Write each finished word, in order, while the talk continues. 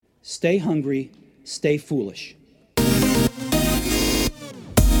Stay hungry, stay foolish.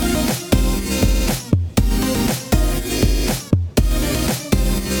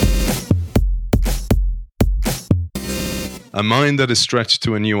 A mind that is stretched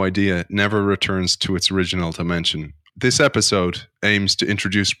to a new idea never returns to its original dimension. This episode aims to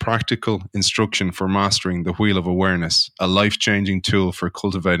introduce practical instruction for mastering the wheel of awareness, a life-changing tool for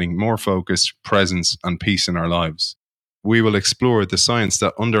cultivating more focus, presence, and peace in our lives. We will explore the science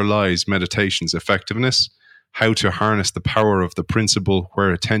that underlies meditation's effectiveness, how to harness the power of the principle where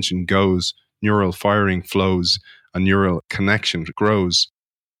attention goes, neural firing flows, and neural connection grows,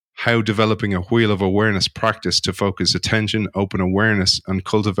 how developing a wheel of awareness practice to focus attention, open awareness, and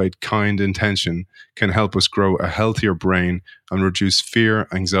cultivate kind intention can help us grow a healthier brain and reduce fear,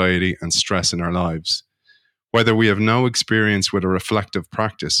 anxiety, and stress in our lives. Whether we have no experience with a reflective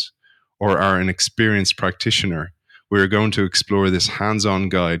practice or are an experienced practitioner, we are going to explore this hands-on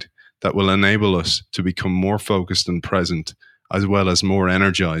guide that will enable us to become more focused and present, as well as more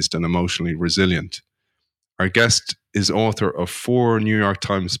energized and emotionally resilient. Our guest is author of 4 New York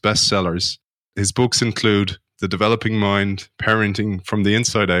Times bestsellers. His books include The Developing Mind, Parenting from the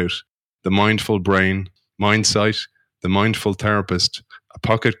Inside Out, The Mindful Brain, Mindsight, The Mindful Therapist, A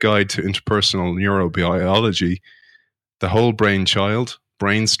Pocket Guide to Interpersonal Neurobiology, The Whole Brain Child,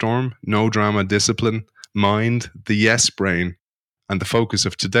 Brainstorm, No Drama Discipline, Mind, The Yes Brain, and the focus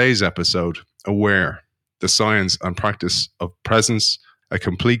of today's episode, Aware, the science and practice of presence, a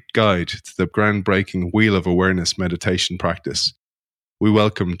complete guide to the groundbreaking Wheel of Awareness meditation practice. We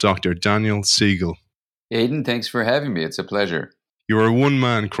welcome Dr. Daniel Siegel. Aidan, thanks for having me. It's a pleasure. You're a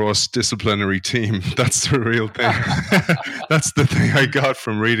one-man cross-disciplinary team. That's the real thing. That's the thing I got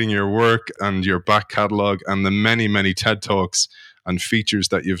from reading your work and your back catalogue and the many, many TED Talks and features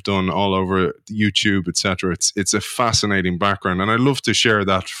that you've done all over YouTube, etc. It's a fascinating background, and I'd love to share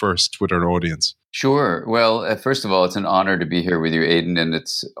that first with our audience. Sure. Well, first of all, it's an honor to be here with you, Aidan, and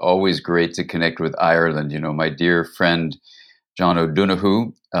it's always great to connect with Ireland. You know, my dear friend, John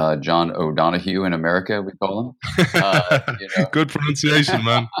O'Donoghue, John O'Donoghue in America, we call him. Good pronunciation,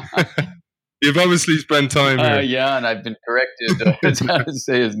 man. You've obviously spent time here. Yeah, and I've been corrected to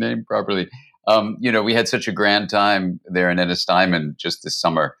say his name properly. We had such a grand time there in Ennistimon just this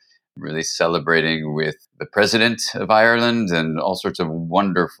summer, really celebrating with the president of Ireland and all sorts of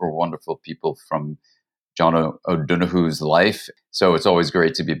wonderful, wonderful people from John O'Donoghue's life. So it's always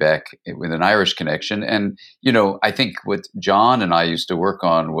great to be back with an Irish connection. And, I think what John and I used to work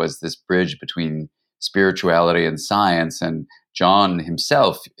on was this bridge between spirituality and science. And John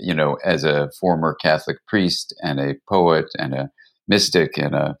himself, as a former Catholic priest and a poet and a mystic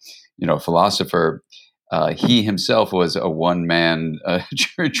and a philosopher, he himself was a one-man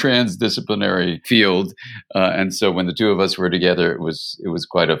transdisciplinary field, and so when the two of us were together, it was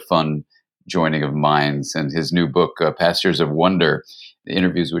quite a fun joining of minds. And his new book, Pastures of Wonder, the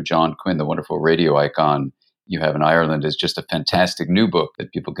interviews with John Quinn, the wonderful radio icon you have in Ireland, is just a fantastic new book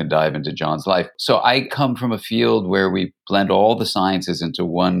that people can dive into John's life. So I come from a field where we blend all the sciences into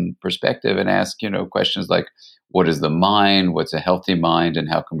one perspective and ask, questions like, what is the mind? What's a healthy mind? And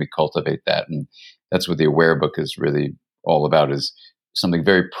how can we cultivate that? And that's what the Aware book is really all about, is something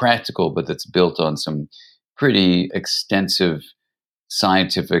very practical, but that's built on some pretty extensive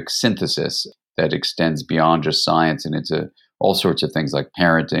scientific synthesis that extends beyond just science and into all sorts of things like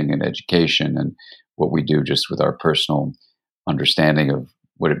parenting and education and what we do just with our personal understanding of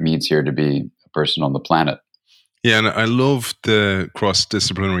what it means here to be a person on the planet. Yeah, and I love the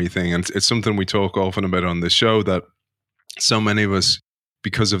cross-disciplinary thing. And it's something we talk often about on the show, that so many of us,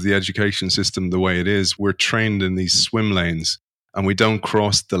 because of the education system the way it is, we're trained in these swim lanes and we don't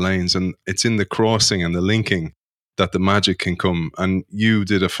cross the lanes. And it's in the crossing and the linking that the magic can come. And you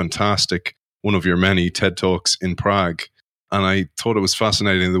did a fantastic, one of your many TED Talks in Prague. And I thought it was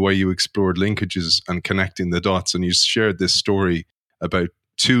fascinating the way you explored linkages and connecting the dots. And you shared this story about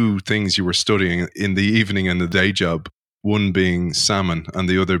 2 things you were studying in the evening and the day job, one being salmon and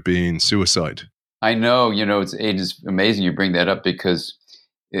the other being suicide. I know, it's amazing you bring that up, because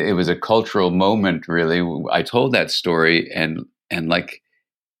it was a cultural moment, really. I told that story and like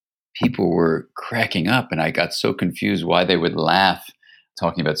people were cracking up, and I got so confused why they would laugh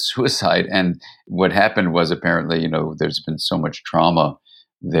talking about suicide. And what happened was, apparently, there's been so much trauma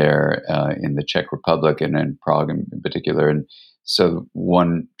there in the Czech Republic and in Prague in particular. And so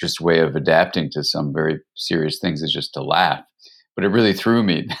one just way of adapting to some very serious things is just to laugh. But it really threw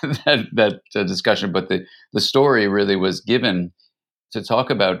me, that discussion. But the story really was given to talk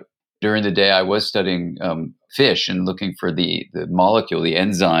about. During the day, I was studying fish and looking for the molecule, the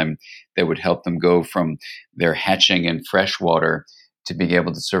enzyme that would help them go from their hatching in fresh water to being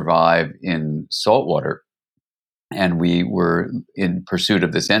able to survive in salt water. And we were in pursuit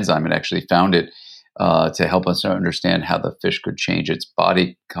of this enzyme and actually found it to help us understand how the fish could change its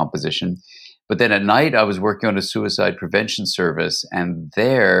body composition. But then at night, I was working on a suicide prevention service, and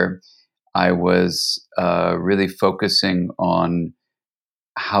there I was really focusing on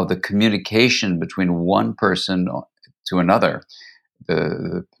how the communication between one person to another,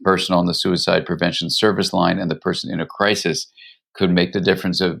 the person on the suicide prevention service line and the person in a crisis, could make the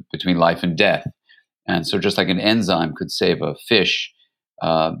difference between life and death. And so, just like an enzyme could save a fish,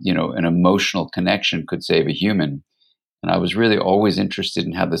 an emotional connection could save a human. And I was really always interested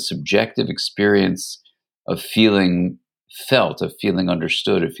in how the subjective experience of feeling felt, of feeling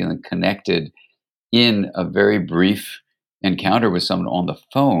understood, of feeling connected in a very brief encounter with someone on the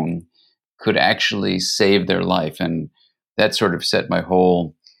phone could actually save their life. And that sort of set my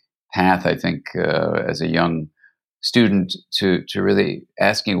whole path, I think, as a young student to really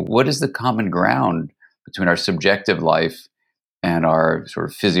asking what is the common ground between our subjective life and our sort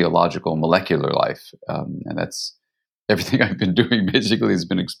of physiological molecular life. And that's everything I've been doing basically has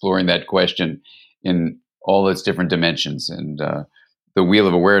been exploring that question in all its different dimensions. And the Wheel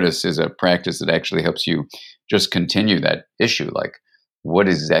of Awareness is a practice that actually helps you just continue that issue. Like, what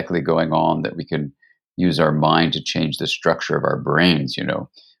is exactly going on that we can use our mind to change the structure of our brains?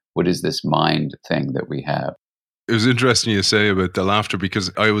 What is this mind thing that we have? It was interesting you say about the laughter,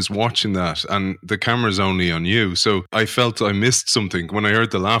 because I was watching that and the camera's only on you. So I felt I missed something when I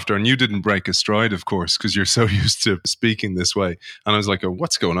heard the laughter, and you didn't break a stride, of course, because you're so used to speaking this way. And I was like, oh,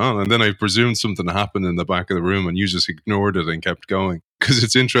 what's going on? And then I presumed something happened in the back of the room and you just ignored it and kept going. Because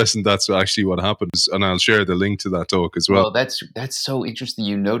it's interesting, that's actually what happens. And I'll share the link to that talk as well. Well, that's so interesting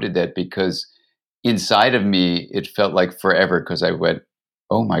you noted that, because inside of me, it felt like forever, because I went,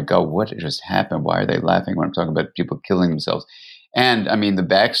 oh my God, what just happened? Why are they laughing when I'm talking about people killing themselves? And I mean, the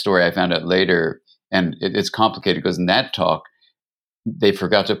backstory I found out later, and it's complicated because in that talk, they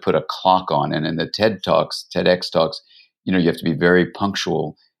forgot to put a clock on. And in the TEDx talks, you have to be very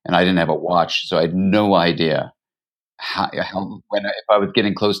punctual. And I didn't have a watch, so I had no idea if I was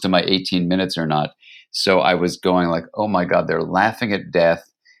getting close to my 18 minutes or not. So I was going like, oh my God, they're laughing at death.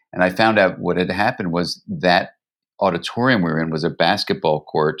 And I found out what had happened was that auditorium we were in was a basketball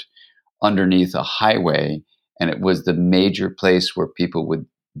court underneath a highway. And it was the major place where people would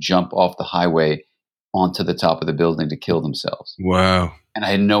jump off the highway onto the top of the building to kill themselves. Wow. And I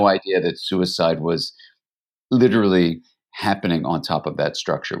had no idea that suicide was literally happening on top of that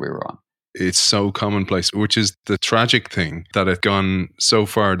structure we were on. It's so commonplace, which is the tragic thing, that it's gone so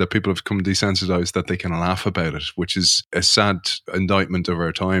far that people have become desensitized that they can laugh about it, which is a sad indictment of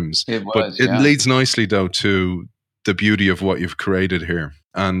our times. It was, but it leads nicely, though, to the beauty of what you've created here.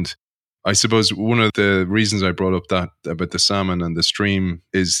 And I suppose one of the reasons I brought up that about the salmon and the stream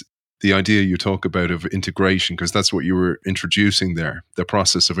is the idea you talk about of integration, because that's what you were introducing there, the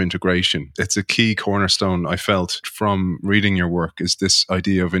process of integration. It's a key cornerstone I felt from reading your work, is this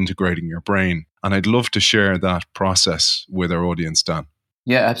idea of integrating your brain. And I'd love to share that process with our audience, Dan.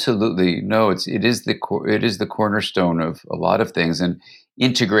 Yeah, absolutely. No, it is the cornerstone of a lot of things. And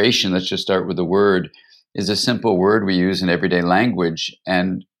integration, let's just start with the word, is a simple word we use in everyday language.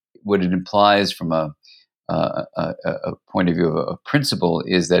 And what it implies from a point of view of a principle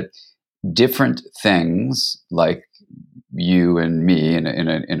is that different things, like you and me in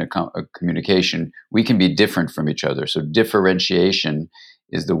a communication, we can be different from each other. So differentiation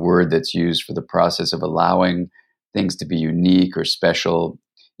is the word that's used for the process of allowing things to be unique or special,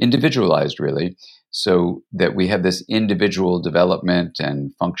 individualized, really, so that we have this individual development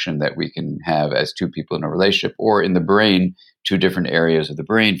and function that we can have as two people in a relationship, or in the brain, two different areas of the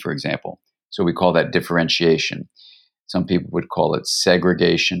brain, for example. So we call that differentiation. Some people would call it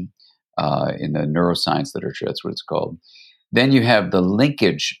segregation. In the neuroscience literature, that's what it's called. Then you have the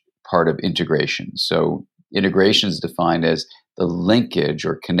linkage part of integration. So integration is defined as the linkage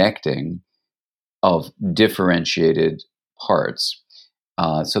or connecting of differentiated parts.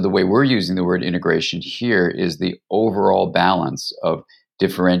 So the way we're using the word integration here is the overall balance of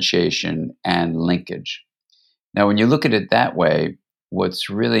differentiation and linkage. Now, when you look at it that way, what's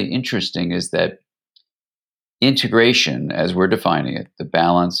really interesting is that integration, as we're defining it, the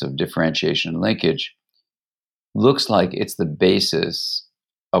balance of differentiation and linkage, looks like it's the basis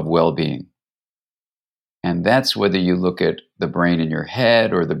of well-being. And that's whether you look at the brain in your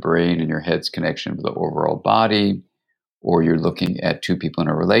head, or the brain in your head's connection with the overall body, or you're looking at two people in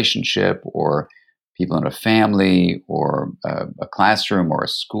a relationship, or people in a family, or a classroom, or a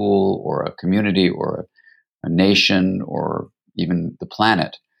school, or a community, or a nation, or even the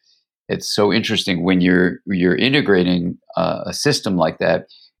planet. it's so interesting when you're integrating a system like that.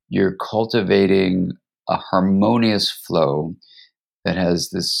 You're cultivating a harmonious flow that has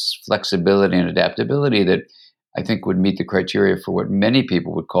this flexibility and adaptability that I think would meet the criteria for what many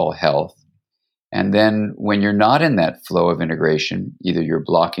people would call health. And then when you're not in that flow of integration, either you're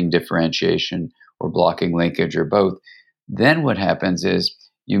blocking differentiation or blocking linkage or both, then what happens is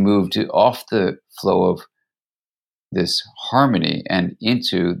you move to off the flow of this harmony and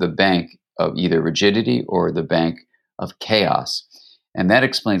into the bank of either rigidity or the bank of chaos. And that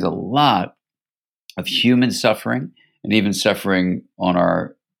explains a lot of human suffering and even suffering on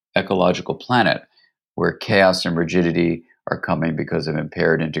our ecological planet, where chaos and rigidity are coming because of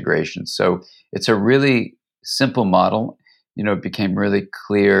impaired integration. So it's a really simple model. It became really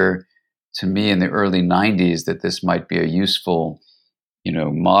clear to me in the early 90s that this might be a useful,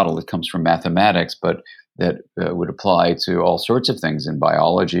 model that comes from mathematics, but that would apply to all sorts of things in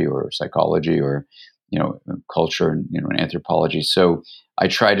biology or psychology or, culture and, and anthropology. So I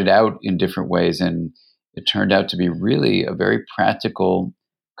tried it out in different ways, and it turned out to be really a very practical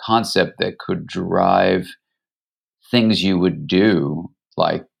concept that could drive things you would do,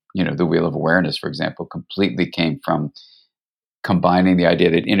 like, the wheel of awareness, for example, completely came from combining the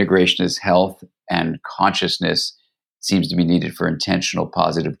idea that integration is health and consciousness seems to be needed for intentional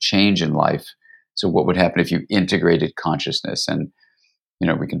positive change in life. So what would happen if you integrated consciousness? And,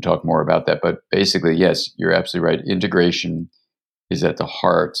 we can talk more about that. But basically, yes, you're absolutely right. Integration is at the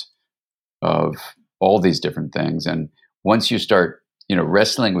heart of all these different things. And once you start,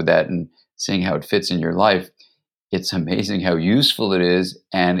 wrestling with that and seeing how it fits in your life, it's amazing how useful it is.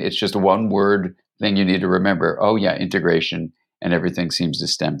 And it's just a one word thing you need to remember. Oh, yeah, integration. And everything seems to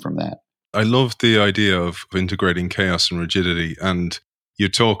stem from that. I love the idea of integrating chaos and rigidity. And you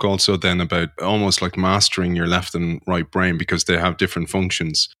talk also then about almost like mastering your left and right brain, because they have different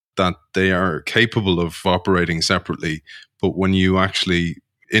functions, that they are capable of operating separately. But when you actually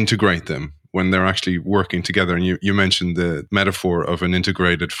integrate them, when they're actually working together, and you mentioned the metaphor of an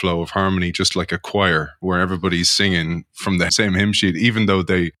integrated flow of harmony, just like a choir where everybody's singing from the same hymn sheet, even though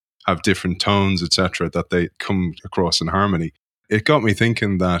they have different tones, etc., that they come across in harmony. It got me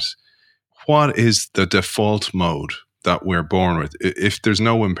thinking that what is the default mode that we're born with? If there's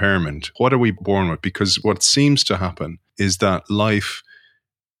no impairment, what are we born with? Because what seems to happen is that life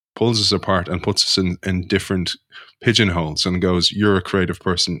pulls us apart and puts us in different pigeonholes and goes, you're a creative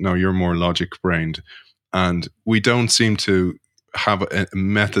person, no, you're more logic-brained. And we don't seem to have a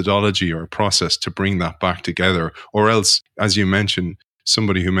methodology or a process to bring that back together. Or else, as you mentioned,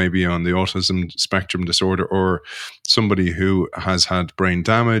 somebody who may be on the autism spectrum disorder, or somebody who has had brain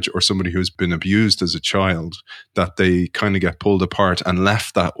damage, or somebody who's been abused as a child, that they kind of get pulled apart and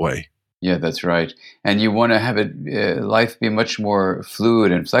left that way. Yeah, that's right. And you want to have life be much more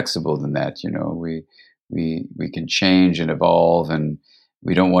fluid and flexible than that. We can change and evolve, and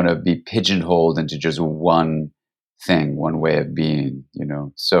we don't want to be pigeonholed into just one thing, one way of being.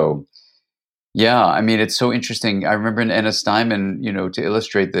 So. Yeah, I mean, it's so interesting. I remember in Ennis Steinman, to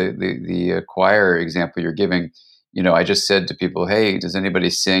illustrate the choir example you're giving, I just said to people, "Hey, does anybody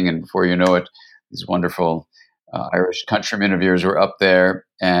sing?" And before you know it, these wonderful Irish countrymen of yours were up there,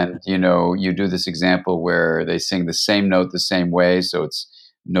 and you do this example where they sing the same note the same way, so it's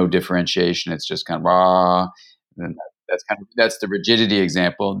no differentiation. It's just kind of rah. And that's the rigidity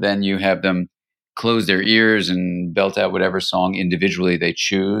example. Then you have them close their ears and belt out whatever song individually they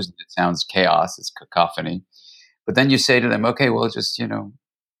choose. It sounds chaos, it's cacophony. But then you say to them, okay, well, just,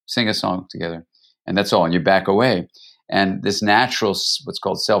 sing a song together. And that's all. And you back away. And this natural, what's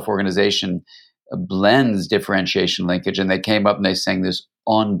called self-organization, blends differentiation linkage. And they came up and they sang this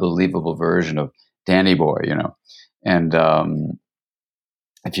unbelievable version of Danny Boy, And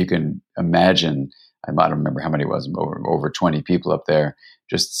if you can imagine, I don't remember how many it was, over 20 people up there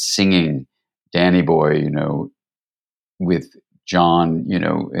just singing Danny Boy, with John,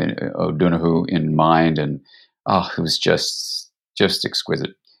 O'Donoghue in mind, and it was just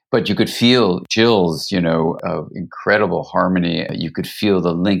exquisite. But you could feel Jill's, of incredible harmony. You could feel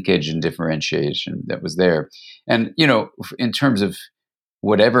the linkage and differentiation that was there. And in terms of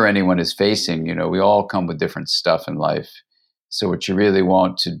whatever anyone is facing, we all come with different stuff in life. So what you really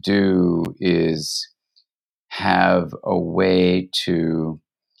want to do is have a way to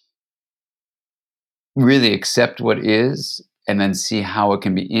really accept what is, and then see how it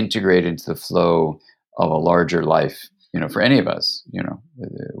can be integrated into the flow of a larger life, for any of us,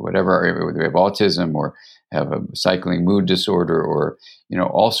 whatever, whether we have autism or have a cycling mood disorder or,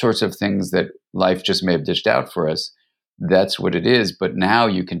 all sorts of things that life just may have dished out for us. That's what it is. But now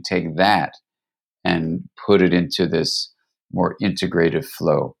you can take that and put it into this more integrative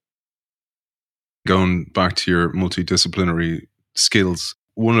flow. Going back to your multidisciplinary skills,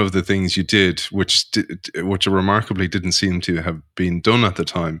 one of the things you did, which remarkably didn't seem to have been done at the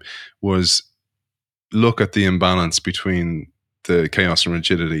time, was look at the imbalance between the chaos and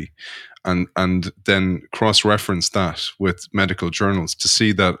rigidity, and then cross-reference that with medical journals to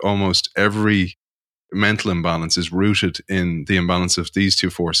see that almost every mental imbalance is rooted in the imbalance of these two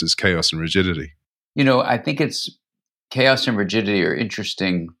forces, chaos and rigidity. I think it's chaos and rigidity are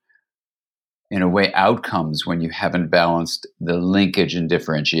interesting in a way outcomes when you haven't balanced the linkage and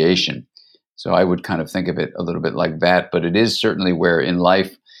differentiation. So I would kind of think of it a little bit like that, but it is certainly where in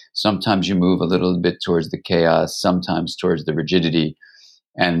life, sometimes you move a little bit towards the chaos, sometimes towards the rigidity.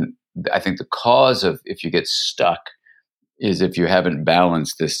 And I think the cause of if you get stuck is if you haven't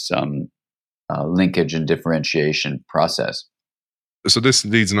balanced this linkage and differentiation process. So this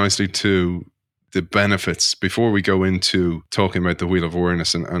leads nicely to the benefits. Before we go into talking about the Wheel of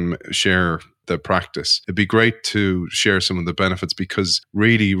Awareness and share the practice, it'd be great to share some of the benefits, because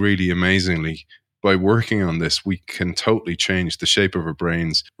really, really amazingly, by working on this, we can totally change the shape of our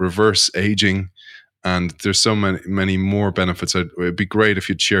brains, reverse aging, and there's so many more benefits. It'd be great if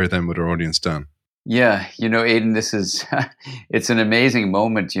you'd share them with our audience, Dan. Yeah, Aidan, this is it's an amazing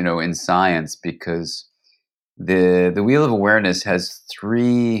moment, in science, because the Wheel of Awareness has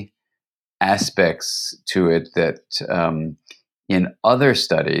three aspects to it that in other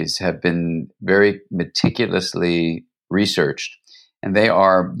studies have been very meticulously researched. And they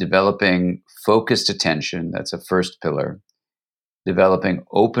are developing focused attention, that's a first pillar, developing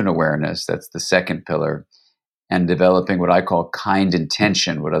open awareness, that's the second pillar, and developing what I call kind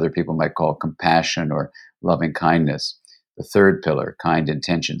intention, what other people might call compassion or loving kindness, the third pillar, kind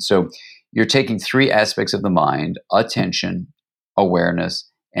intention. So you're taking three aspects of the mind: attention, awareness,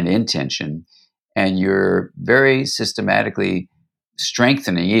 and intention, and you're very systematically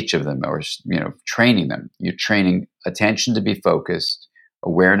strengthening each of them, or training them. You're training attention to be focused,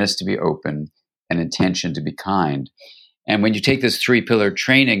 awareness to be open, and intention to be kind. And when you take this three-pillar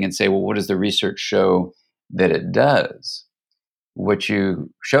training and say, well, what does the research show that it does? What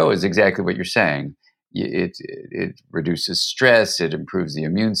you show is exactly what you're saying. It reduces stress, it improves the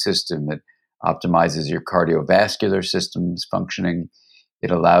immune system, it optimizes your cardiovascular system's functioning.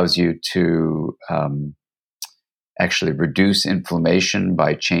 It allows you to actually reduce inflammation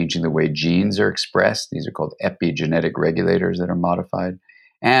by changing the way genes are expressed. These are called epigenetic regulators that are modified.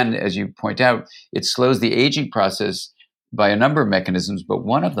 And as you point out, it slows the aging process by a number of mechanisms, but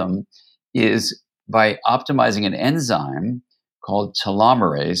one of them is by optimizing an enzyme called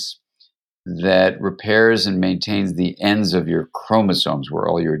telomerase that repairs and maintains the ends of your chromosomes, where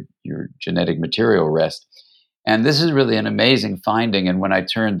all your genetic material rests. And this is really an amazing finding. And when I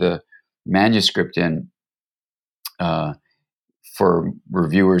turned the manuscript in for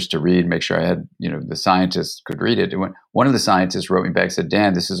reviewers to read, make sure I had, the scientists could read it. One of the scientists wrote me back and said,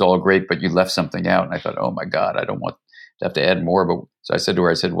 Dan, this is all great, but you left something out. And I thought, oh my God, I don't want to have to add more. But so I said to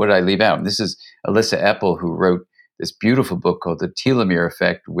her, what did I leave out? And this is Alyssa Epple, who wrote this beautiful book called The Telomere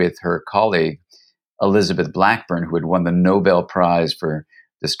Effect with her colleague, Elizabeth Blackburn, who had won the Nobel Prize for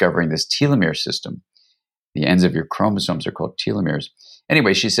discovering this telomere system. The ends of your chromosomes are called telomeres.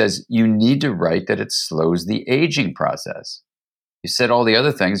 Anyway, she says, you need to write that it slows the aging process. You said all the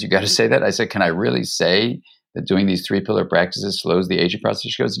other things, you got to say that. I said, can I really say that doing these three-pillar practices slows the aging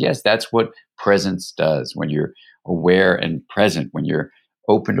process? She goes, yes, that's what presence does. When you're aware and present, when you're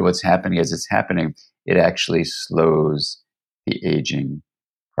open to what's happening as it's happening, it actually slows the aging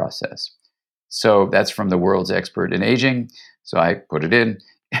process. So that's from the world's expert in aging. So I put it in,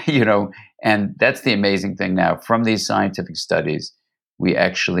 and that's the amazing thing now. From these scientific studies, we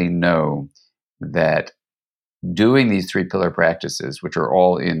actually know that doing these three-pillar practices, which are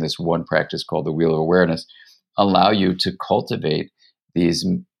all in this one practice called the Wheel of Awareness, allow you to cultivate these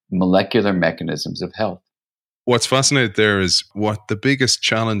molecular mechanisms of health. What's fascinating there is what the biggest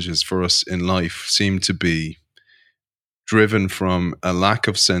challenges for us in life seem to be driven from a lack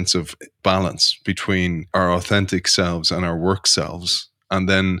of sense of balance between our authentic selves and our work selves, and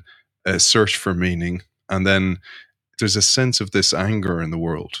then a search for meaning. And then there's a sense of this anger in the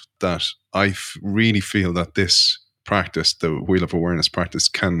world that I really feel that this practice, the Wheel of Awareness practice,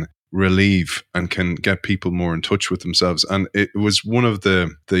 can relieve and can get people more in touch with themselves. And it was one of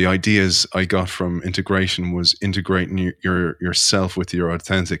the ideas I got from integration was integrating yourself with your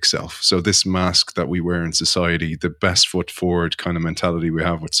authentic self. So this mask that we wear in society, the best foot forward kind of mentality we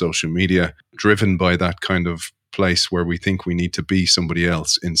have with social media, driven by that kind of place where we think we need to be somebody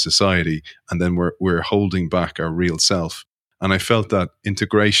else in society, and then we're holding back our real self. And I felt that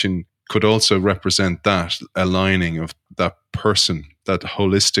integration could also represent that aligning of that person, that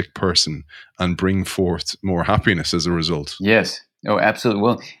holistic person, and bring forth more happiness as a result. Yes. Oh, absolutely.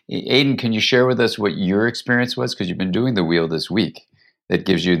 Well, Aidan, can you share with us what your experience was? Because you've been doing the wheel this week. That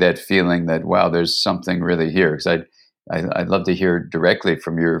gives you that feeling that, wow, there's something really here. Because I'd love to hear directly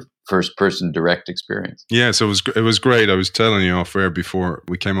from your first person direct experience. Yeah, so it was great. I was telling you off air before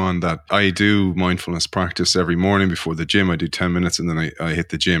we came on that I do mindfulness practice every morning before the gym. I do 10 minutes and then I hit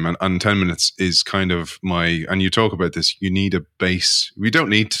the gym. And 10 minutes is kind of and you talk about this, you need a base. We don't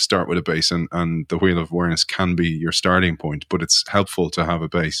need to start with a base, and the wheel of awareness can be your starting point, but it's helpful to have a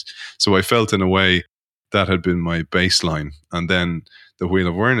base. So I felt in a way that had been my baseline. And then the wheel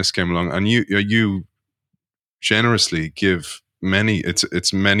of awareness came along, and you generously give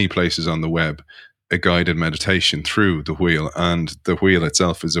it's many places on the web a guided meditation through the wheel, and the wheel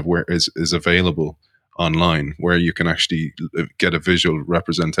itself is available online, where you can actually get a visual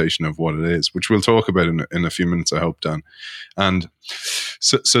representation of what it is, which we'll talk about in a few minutes, I hope, Dan. And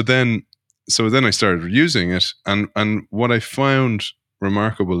so then I started using it, and what I found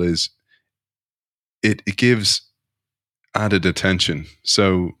remarkable is it gives added attention.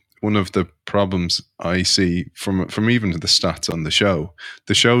 So one of the problems I see from even the stats on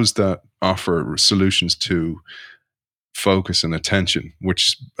the shows that offer solutions to focus and attention,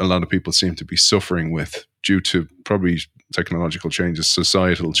 which a lot of people seem to be suffering with due to probably technological changes,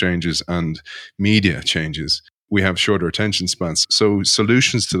 societal changes, and media changes. We have shorter attention spans. So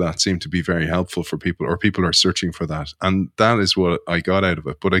solutions to that seem to be very helpful for people, or people are searching for that. And that is what I got out of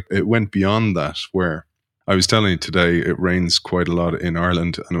it. But it went beyond that, where I was telling you today, it rains quite a lot in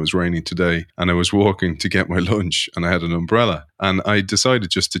Ireland, and it was raining today, and I was walking to get my lunch and I had an umbrella, and I decided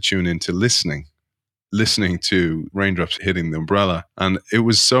just to tune into listening to raindrops hitting the umbrella. And it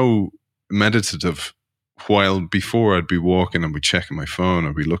was so meditative. While before I'd be walking, I'd be checking my phone,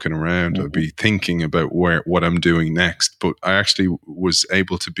 I'd be looking around, I'd be thinking about what I'm doing next. But I actually was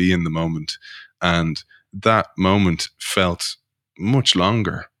able to be in the moment, and that moment felt much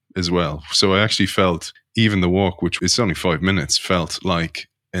longer as well. So I actually felt even the walk, which is only 5 minutes, felt like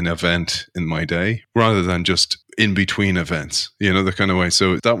an event in my day rather than just in between events, the kind of way.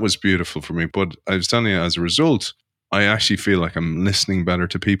 So that was beautiful for me. But I was telling you, as a result, I actually feel like I'm listening better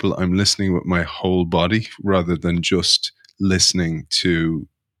to people. I'm listening with my whole body rather than just listening to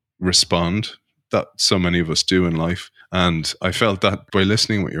respond, that so many of us do in life. And I felt that by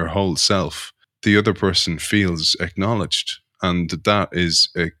listening with your whole self, the other person feels acknowledged. And that is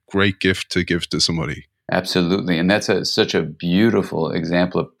a great gift to give to somebody. Absolutely. And that's such a beautiful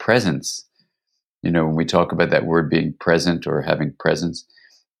example of presence. When we talk about that word being present or having presence,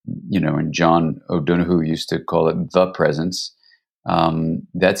 and John O'Donoghue used to call it the presence.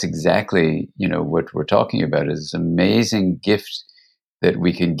 That's exactly, what we're talking about, is this amazing gift that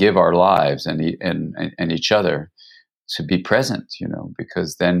we can give our lives and each other to be present,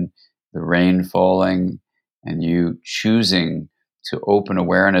 because then the rain falling and you choosing to open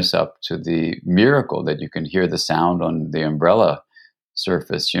awareness up to the miracle that you can hear the sound on the umbrella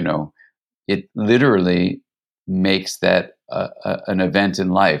surface, it literally makes that an event in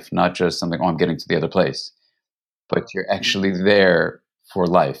life, not just something, I'm getting to the other place, but you're actually there for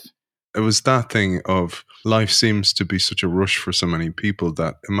life. It was that thing of life seems to be such a rush for so many people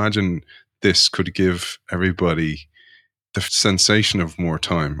that imagine this could give everybody the sensation of more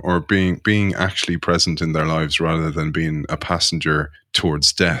time, or being actually present in their lives rather than being a passenger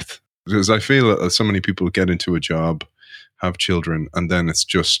towards death. Because I feel that so many people get into a job, have children, and then it's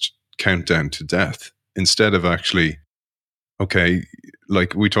just countdown to death instead of actually, okay,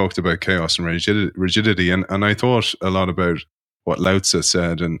 like we talked about chaos and rigidity. And I thought a lot about what Lao Tzu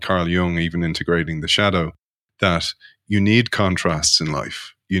said, and Carl Jung even integrating the shadow, that you need contrasts in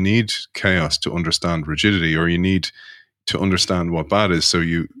life. You need chaos to understand rigidity, or you need to understand what bad is so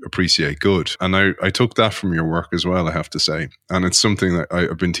you appreciate good. And I took that from your work as well, I have to say. And it's something that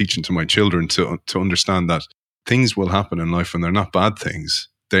I've been teaching to my children, to understand that things will happen in life and they're not bad things.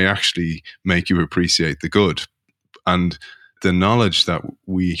 They actually make you appreciate the good. And the knowledge that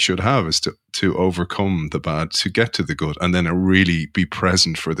we should have is to overcome the bad, to get to the good, and then really be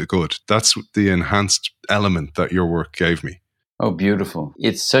present for the good. That's the enhanced element that your work gave me. Oh, beautiful.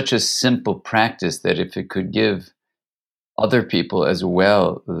 It's such a simple practice that if it could give other people as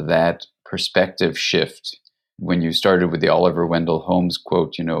well that perspective shift. When you started with the Oliver Wendell Holmes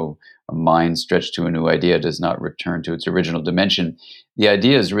quote, a mind stretched to a new idea does not return to its original dimension. The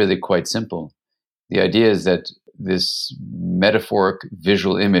idea is really quite simple. The idea is that this metaphoric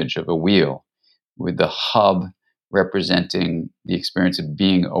visual image of a wheel with the hub representing the experience of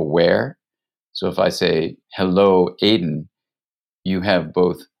being aware. So if I say, hello, Aidan, you have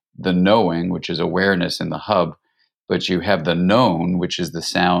both the knowing, which is awareness in the hub, but you have the known, which is the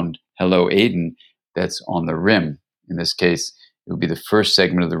sound, hello, Aiden, that's on the rim. In this case, it would be the first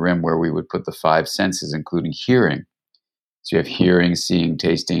segment of the rim where we would put the five senses, including hearing. So you have hearing, seeing,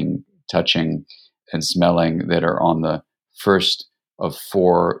 tasting, touching, and smelling that are on the first of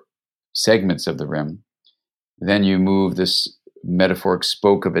four segments of the rim. Then you move this metaphoric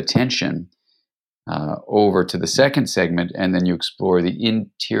spoke of attention over to the second segment, and then you explore the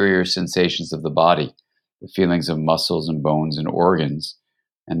interior sensations of the body, the feelings of muscles and bones and organs.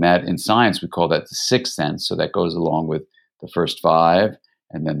 And that, in science, we call that the sixth sense. So that goes along with the first five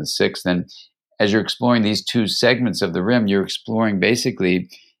and then the sixth. And as you're exploring these two segments of the rim, you're exploring basically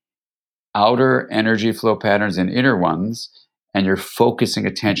outer energy flow patterns and inner ones, and you're focusing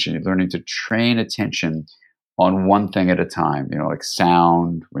attention. You're learning to train attention on one thing at a time, like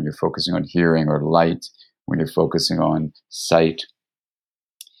sound when you're focusing on hearing, or light when you're focusing on sight.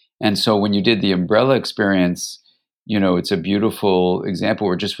 And so when you did the umbrella experience, it's a beautiful example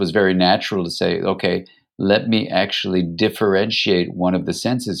where it just was very natural to say, okay, let me actually differentiate one of the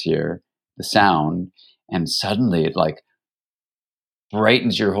senses here, the sound, and suddenly it like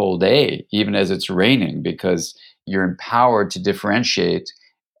brightens your whole day, even as it's raining, because you're empowered to differentiate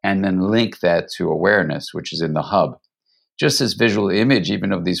and then link that to awareness, which is in the hub. Just this visual image,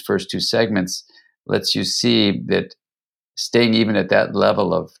 even of these first two segments, lets you see that staying even at that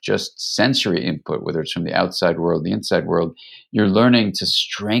level of just sensory input, whether it's from the outside world, the inside world, you're learning to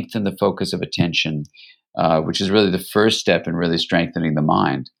strengthen the focus of attention, which is really the first step in really strengthening the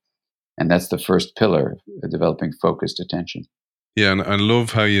mind. And that's the first pillar, developing focused attention. Yeah, and I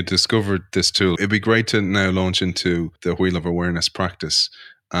love how you discovered this tool. It'd be great to now launch into the Wheel of Awareness practice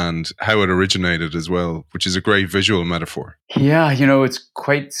and how it originated as well, which is a great visual metaphor. Yeah, it's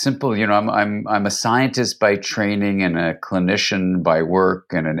quite simple. I'm a scientist by training and a clinician by work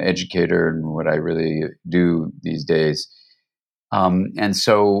and an educator in what I really do these days. And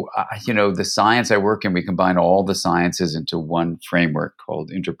so, the science I work in, we combine all the sciences into one framework called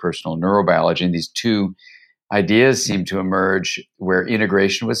interpersonal neurobiology. And these two ideas seem to emerge where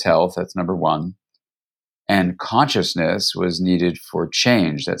integration was health, that's number one, and consciousness was needed for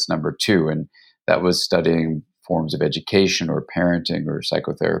change, that's number two. And that was studying forms of education or parenting or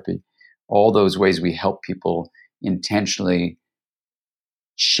psychotherapy. All those ways we help people intentionally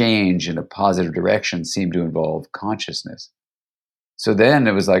change in a positive direction seem to involve consciousness. So then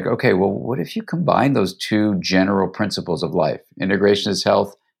it was like, okay, well, what if you combine those two general principles of life? Integration is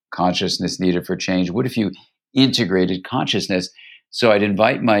health, consciousness needed for change. What if you integrated consciousness? So I'd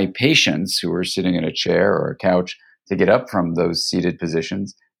invite my patients who were sitting in a chair or a couch to get up from those seated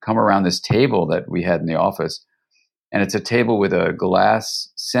positions, come around this table that we had in the office. And it's a table with a glass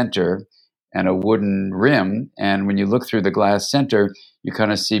center and a wooden rim. And when you look through the glass center, you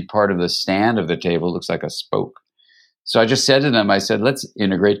kind of see part of the stand of the table. It looks like a spoke. So I just said to them, I said, let's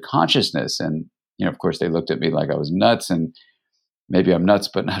integrate consciousness. And, of course, they looked at me like I was nuts, and maybe I'm nuts,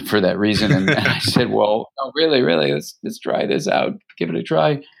 but not for that reason. And I said, well, no, really, let's try this out. Give it a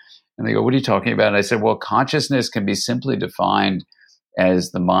try. And they go, what are you talking about? And I said, well, consciousness can be simply defined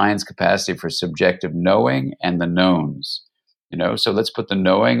as the mind's capacity for subjective knowing and the knowns. So let's put the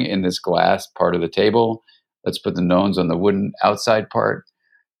knowing in this glass part of the table. Let's put the knowns on the wooden outside part.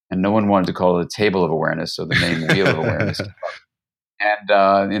 And no one wanted to call it a table of awareness, so the name Wheel of Awareness.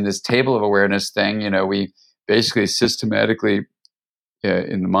 And in this table of awareness thing, we basically systematically,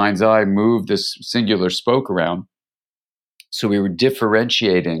 in the mind's eye, moved this singular spoke around. So we were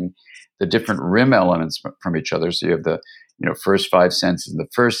differentiating the different rim elements from each other. So you have the first five senses in the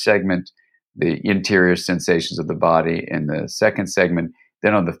first segment, the interior sensations of the body in the second segment.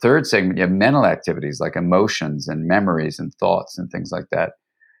 Then on the third segment, you have mental activities like emotions and memories and thoughts and things like that.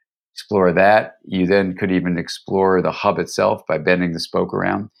 Explore that. You then could even explore the hub itself by bending the spoke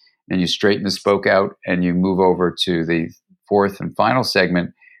around. And you straighten the spoke out and you move over to the fourth and final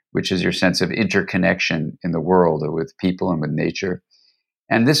segment, which is your sense of interconnection in the world or with people and with nature.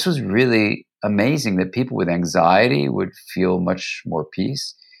 And this was really amazing that people with anxiety would feel much more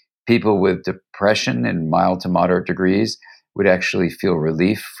peace. People with depression in mild to moderate degrees would actually feel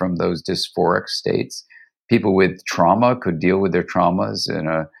relief from those dysphoric states. People with trauma could deal with their traumas in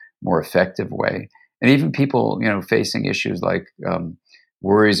a more effective way. And even people, facing issues like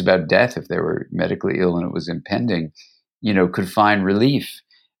worries about death, if they were medically ill and it was impending, could find relief.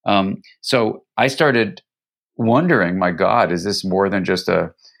 So I started wondering, my God, is this more than just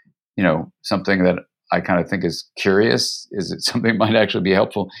something that I kind of think is curious? Is it something that might actually be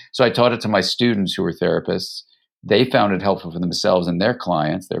helpful? So I taught it to my students who were therapists. They found it helpful for themselves and their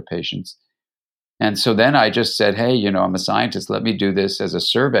clients, their patients. And so then I just said, hey, I'm a scientist. Let me do this as a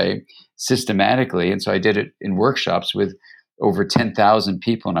survey systematically. And so I did it in workshops with over 10,000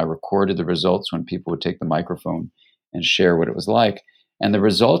 people, and I recorded the results when people would take the microphone and share what it was like. And the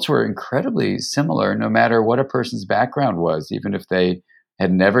results were incredibly similar, no matter what a person's background was, even if they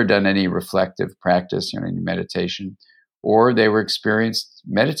had never done any reflective practice, any meditation, or they were experienced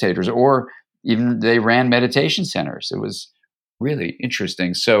meditators, or even they ran meditation centers. It was really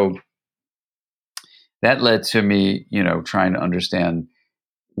interesting. So that led to me, trying to understand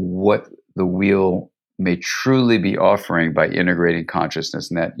what the wheel may truly be offering by integrating consciousness.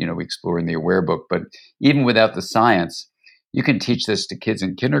 And that, we explore in the Aware book. But even without the science, you can teach this to kids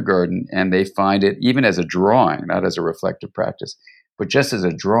in kindergarten, and they find it even as a drawing, not as a reflective practice, but just as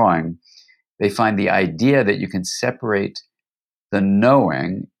a drawing. They find the idea that you can separate the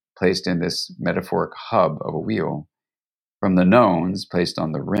knowing placed in this metaphoric hub of a wheel from the knowns placed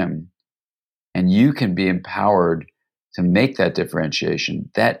on the rim. And you can be empowered to make that differentiation.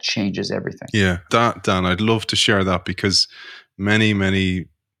 That changes everything. Yeah, Dan, I'd love to share that, because many, many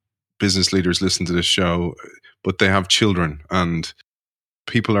business leaders listen to this show, but they have children, and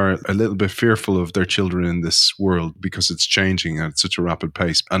people are a little bit fearful of their children in this world because it's changing at such a rapid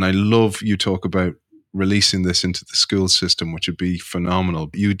pace. And I love you talk about releasing this into the school system, which would be phenomenal.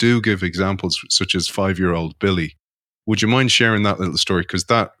 You do give examples such as 5-year-old Billy. Would you mind sharing that little story? Because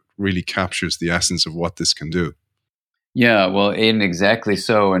that really captures the essence of what this can do. Yeah, well, Aiden, exactly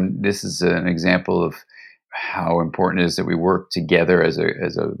so. And this is an example of how important it is that we work together as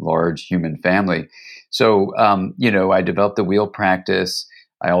a large human family. So, I developed the wheel practice.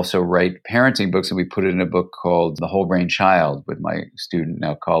 I also write parenting books, and we put it in a book called The Whole Brain Child with my student,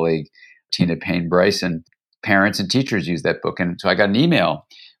 now colleague, Tina Payne Bryson. Parents and teachers use that book. And so I got an email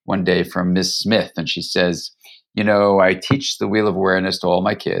one day from Miss Smith, and she says, I teach the Wheel of Awareness to all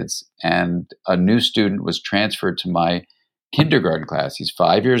my kids, and a new student was transferred to my kindergarten class. He's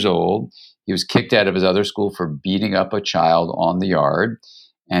 5 years old. He was kicked out of his other school for beating up a child on the yard.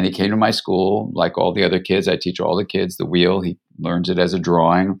 And he came to my school like all the other kids. I teach all the kids the wheel. He learns it as a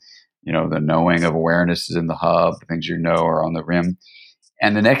drawing. The knowing of awareness is in the hub. The things are on the rim.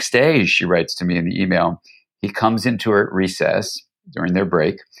 And the next day, she writes to me in the email, he comes into her recess during their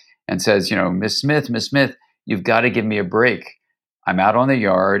break and says, Miss Smith, you've got to give me a break. I'm out on the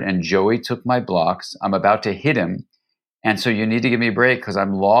yard and Joey took my blocks. I'm about to hit him. And so you need to give me a break because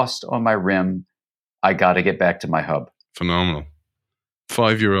I'm lost on my rim. I got to get back to my hub. Phenomenal.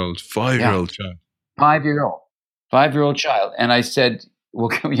 5-year-old child. 5-year-old child. And I said, well,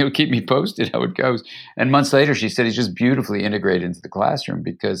 keep me posted how it goes. And months later, she said he's just beautifully integrated into the classroom,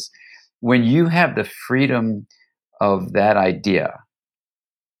 because when you have the freedom of that idea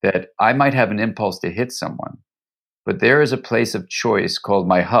that I might have an impulse to hit someone, but there is a place of choice called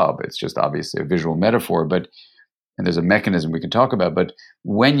my hub. It's just obviously a visual metaphor, and there's a mechanism we can talk about. But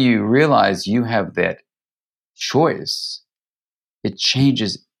when you realize you have that choice, it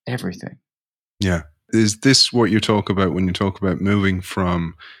changes everything. Yeah. Is this what you talk about when you talk about moving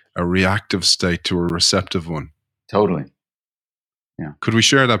from a reactive state to a receptive one? Totally. Yeah. Could we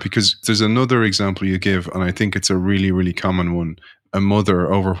share that? Because there's another example you give, and I think it's a really, really common one. A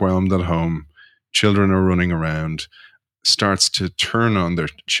mother overwhelmed at home, children are running around, starts to turn on their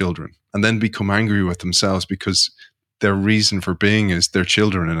children and then become angry with themselves because their reason for being is their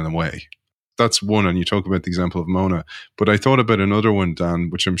children in a way. That's one, and you talk about the example of Mona. But I thought about another one, Dan,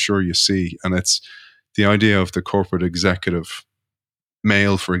 which I'm sure you see, and it's the idea of the corporate executive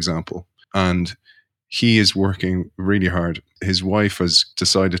male, for example. And he is working really hard. His wife has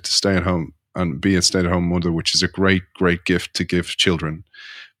decided to stay at home and be a stay-at-home mother, which is a great, great gift to give children.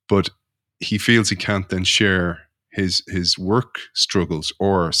 But he feels he can't then share his work struggles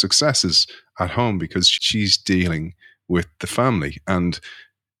or successes at home because she's dealing with the family. And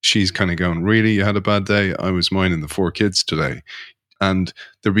she's kind of going, really, you had a bad day? I was minding the 4 kids today. And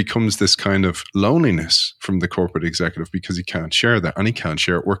there becomes this kind of loneliness from the corporate executive because he can't share that. And he can't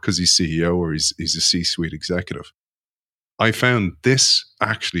share at work because he's CEO or he's a C-suite executive. I found this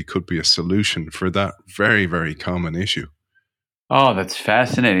actually could be a solution for that very, very common issue. Oh, that's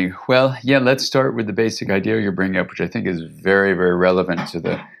fascinating. Well, yeah, let's start with the basic idea you're bringing up, which I think is very, very relevant to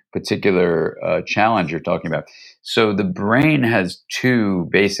the particular challenge you're talking about. So the brain has 2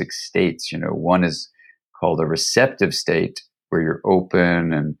 basic states. One is called a receptive state, where you're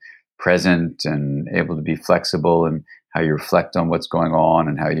open and present and able to be flexible in how you reflect on what's going on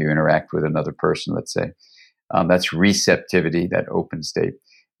and how you interact with another person, let's say. That's receptivity, that open state.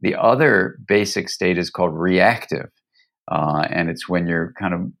 The other basic state is called reactive. And it's when you're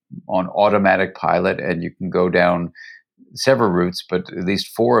kind of on automatic pilot and you can go down several routes, but at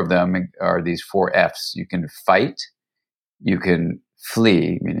least four of them are these four F's. You can fight, you can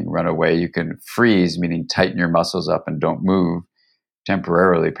flee, meaning run away, you can freeze, meaning tighten your muscles up and don't move,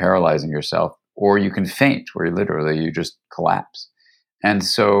 temporarily paralyzing yourself, or you can faint, where literally you just collapse. And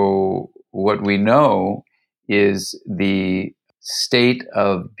so what we know is the state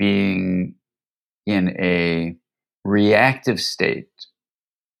of being in a reactive state,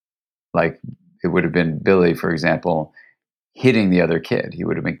 like it would have been Billy, for example, hitting the other kid. He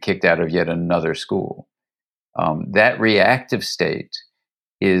would have been kicked out of yet another school. That reactive state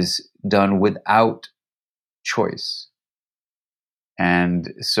is done without choice.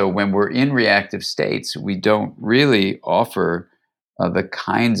 And so when we're in reactive states, we don't really offer the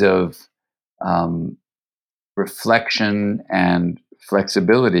kinds of reflection and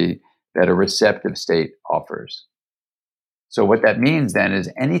flexibility that a receptive state offers. So what that means then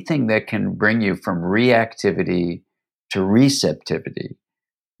is anything that can bring you from reactivity to receptivity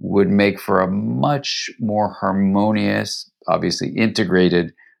would make for a much more harmonious, obviously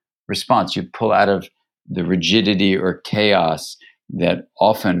integrated response. You pull out of the rigidity or chaos that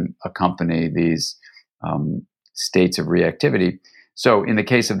often accompany these states of reactivity. So in the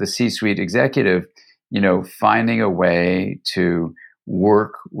case of the C-suite executive, finding a way to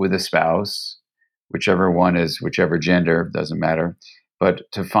work with a spouse, whichever one is, whichever gender, doesn't matter, but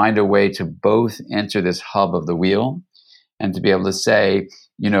to find a way to both enter this hub of the wheel and to be able to say,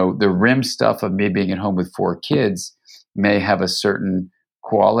 the rim stuff of me being at home with four kids may have a certain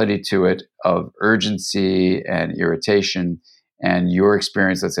quality to it of urgency and irritation, and your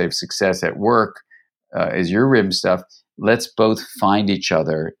experience, let's say, of success at work is your rim stuff. Let's both find each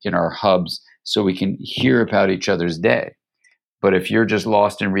other in our hubs so we can hear about each other's day. But if you're just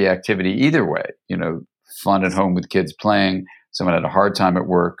lost in reactivity either way, fun at home with kids playing, someone had a hard time at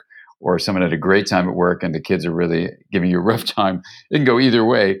work, or someone had a great time at work and the kids are really giving you a rough time, it can go either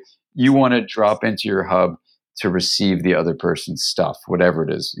way. You want to drop into your hub to receive the other person's stuff, whatever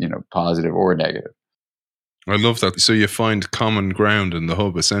it is, positive or negative. I love that. So you find common ground in the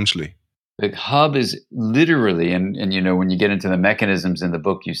hub, essentially. The hub is literally, and when you get into the mechanisms in the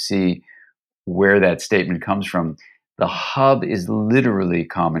book, you see where that statement comes from. The hub is literally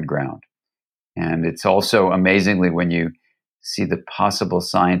common ground. And it's also amazingly, when you see the possible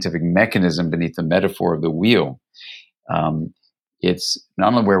scientific mechanism beneath the metaphor of the wheel, it's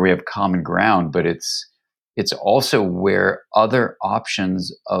not only where we have common ground, but it's also where other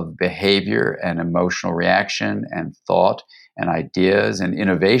options of behavior and emotional reaction and thought and ideas and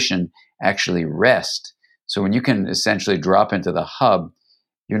innovation actually rest. So when you can essentially drop into the hub,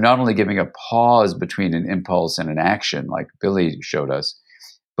 you're not only giving a pause between an impulse and an action, like Billy showed us,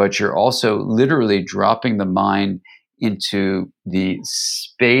 but you're also literally dropping the mind into the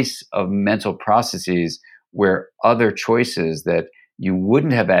space of mental processes where other choices that you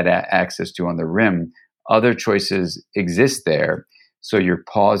wouldn't have had access to on the rim, other choices exist there. So you're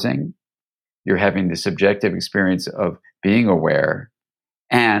pausing, you're having the subjective experience of being aware,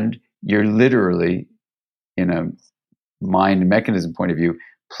 and you're literally, in a mind mechanism point of view,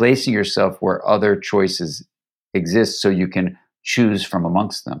 placing yourself where other choices exist so you can choose from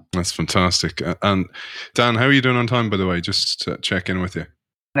amongst them. That's fantastic. And Dan, how are you doing on time, by the way? Just to check in with you.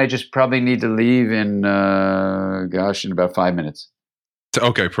 I just probably need to leave in about 5 minutes.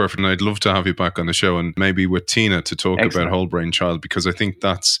 Okay, perfect. And I'd love to have you back on the show, and maybe with Tina to talk Excellent. about Whole Brain Child, because I think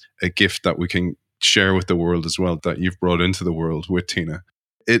that's a gift that we can share with the world as well, that you've brought into the world with Tina.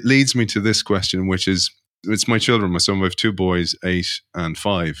 It leads me to this question, which is, it's my children, my son. I have two boys, 8 and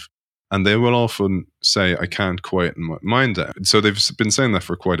 5. And they will often say, I can't quieten my mind down. So they've been saying that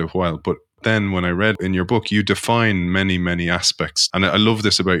for quite a while. But then when I read in your book, you define many, many aspects. And I love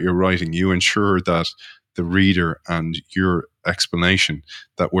this about your writing. You ensure that the reader and your explanation,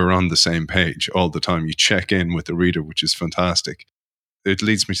 that we're on the same page all the time. You check in with the reader, which is fantastic. It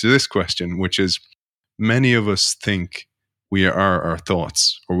leads me to this question, which is, many of us think we are our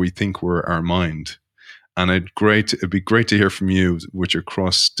thoughts, or we think we're our mind. And it'd be great to hear from you with your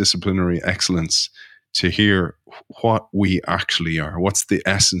cross-disciplinary excellence to hear what we actually are. What's the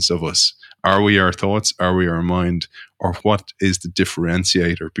essence of us? Are we our thoughts? Are we our mind? Or what is the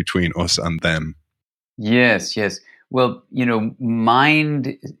differentiator between us and them? Yes. Well,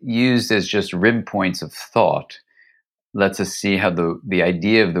 mind used as just rim points of thought lets us see how the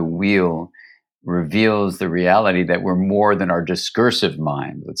idea of the wheel reveals the reality that we're more than our discursive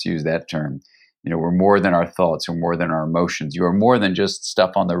mind. Let's use that term. We're more than our thoughts, we're more than our emotions. You are more than just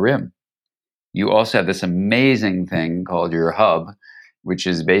stuff on the rim. You also have this amazing thing called your hub, which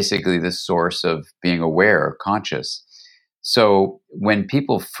is basically the source of being aware or conscious. So when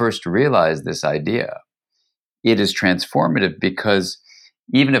people first realized this idea, it is transformative because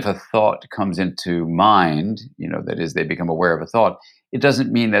even if a thought comes into mind, that is, they become aware of a thought, it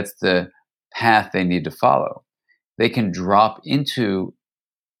doesn't mean that's the path they need to follow. They can drop into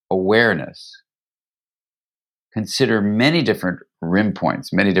awareness, consider many different rim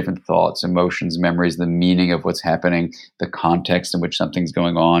points, many different thoughts, emotions, memories, the meaning of what's happening, the context in which something's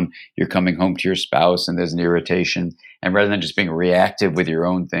going on. You're coming home to your spouse and there's an irritation. And rather than just being reactive with your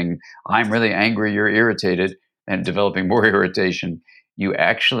own thing, I'm really angry, you're irritated, and developing more irritation, you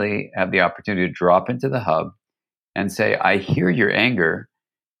actually have the opportunity to drop into the hub and say, I hear your anger.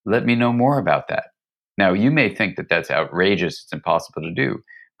 Let me know more about that. Now, you may think that that's outrageous, it's impossible to do,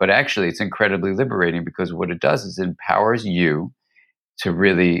 but actually it's incredibly liberating because what it does is it empowers you to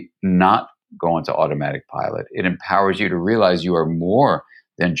really not go into automatic pilot. It empowers you to realize you are more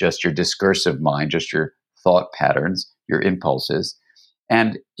than just your discursive mind, just your thought patterns, your impulses.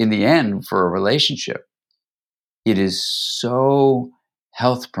 And in the end, for a relationship, it is so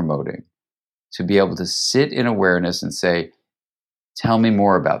health promoting to be able to sit in awareness and say, tell me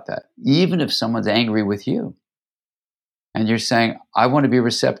more about that. Even if someone's angry with you and you're saying, I want to be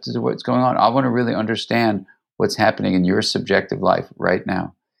receptive to what's going on. I want to really understand what's happening in your subjective life right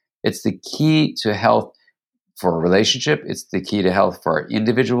now. It's the key to health for a relationship. It's the key to health for our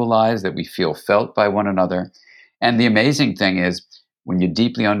individual lives, that we feel felt by one another. And the amazing thing is, when you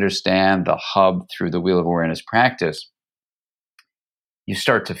deeply understand the hub through the Wheel of Awareness practice, you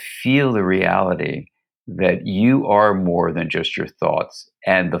start to feel the reality that you are more than just your thoughts,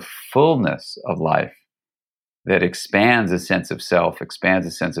 and the fullness of life that expands a sense of self, expands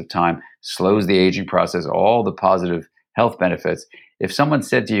a sense of time, slows the aging process, all the positive health benefits. If someone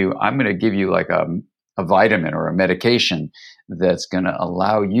said to you, I'm going to give you like a vitamin or a medication that's going to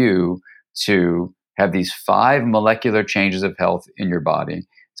allow you to have these 5 molecular changes of health in your body,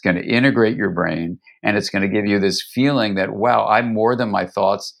 it's going to integrate your brain, and it's going to give you this feeling that, wow, I'm more than my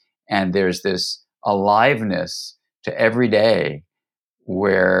thoughts, and there's this aliveness to every day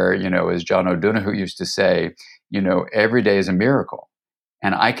where, as John O'Donoghue used to say, every day is a miracle.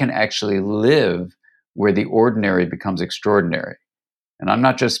 And I can actually live where the ordinary becomes extraordinary. And I'm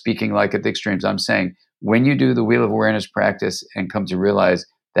not just speaking like at the extremes. I'm saying when you do the Wheel of Awareness practice and come to realize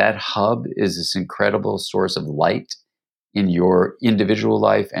that hub is this incredible source of light in your individual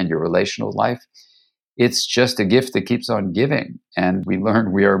life and your relational life, it's just a gift that keeps on giving. And we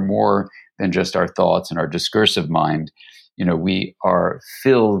learn we are more than just our thoughts and our discursive mind. We are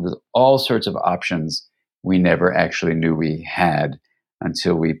filled with all sorts of options we never actually knew we had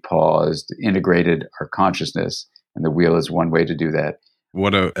until we paused, integrated our consciousness. And the wheel is one way to do that.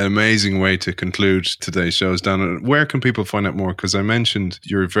 What an amazing way to conclude today's shows, Dan. Where can people find out more? Because I mentioned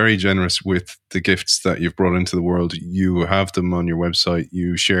you're very generous with the gifts that you've brought into the world. You have them on your website.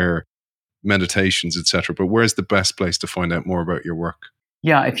 You share meditations, etc. But where's the best place to find out more about your work?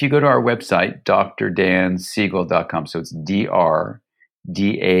 Yeah, if you go to our website, drdansiegel.com. So it's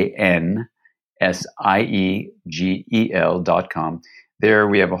DRDANSIEGEL.com. There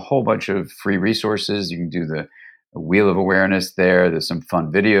we have a whole bunch of free resources. You can do the Wheel of Awareness there. There's some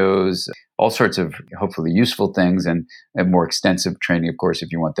fun videos, all sorts of hopefully useful things, and more extensive training, of course,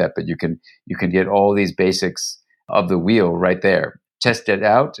 if you want that. But you can get all these basics of the wheel right there. Test it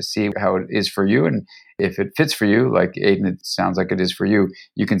out to see how it is for you. And if it fits for you, like Aidan, it sounds like it is for you,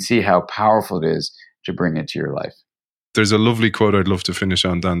 you can see how powerful it is to bring it to your life. There's a lovely quote I'd love to finish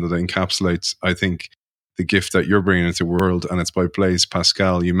on, Dan, that encapsulates, I think, the gift that you're bringing into the world. And it's by Blaise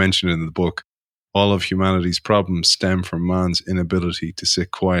Pascal. You mentioned it in the book. All of humanity's problems stem from man's inability to sit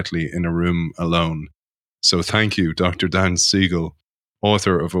quietly in a room alone. So thank you, Dr. Dan Siegel,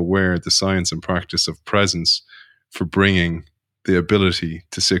 author of Aware, the Science and Practice of Presence, for bringing the ability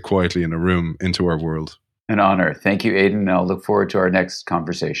to sit quietly in a room into our world. An honor. Thank you, Aidan. And I'll look forward to our next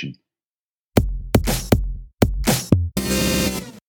conversation.